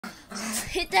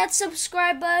hit that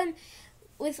subscribe button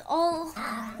with all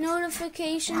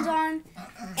notifications on,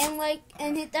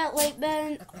 and hit that like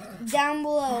button down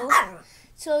below.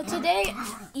 So today,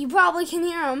 you probably can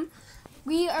hear them.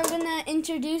 We are gonna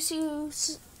introduce you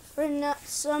for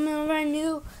some of our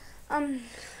new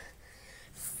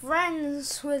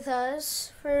friends with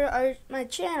us for my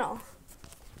channel.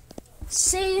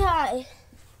 Say hi.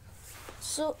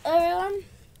 So everyone,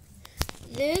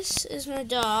 this is my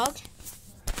dog,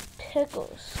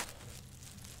 Pickles.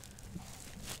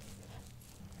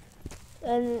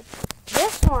 And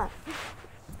this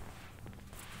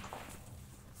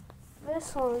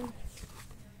one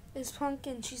is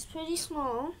Pumpkin. She's pretty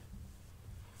small.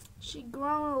 She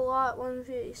grown a lot when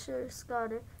we first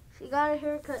got her. She got a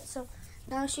haircut, so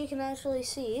now she can actually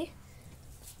see.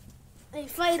 They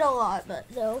fight a lot, but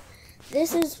though.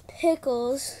 This is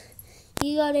Pickles.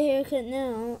 He got a haircut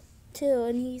now, too,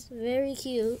 and he's very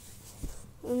cute.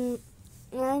 And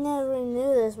I never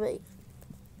knew this, but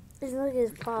look at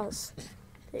his paws.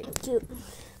 Very cute.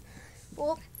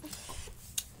 Well,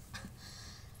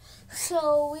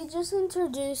 so we just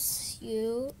introduced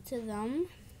you to them.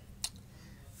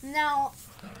 Now,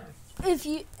 this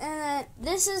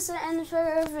is the end of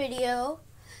our video.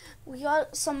 We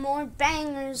got some more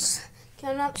bangers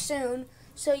coming up soon,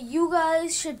 so you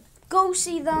guys should go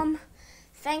see them.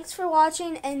 Thanks for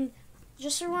watching, and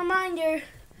just a reminder,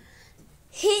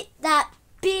 hit that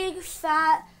big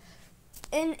fat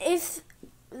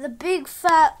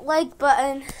like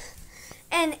button,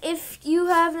 and if you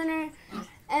haven't,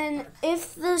 and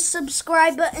if the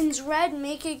subscribe button's red,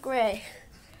 make it gray.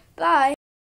 Bye.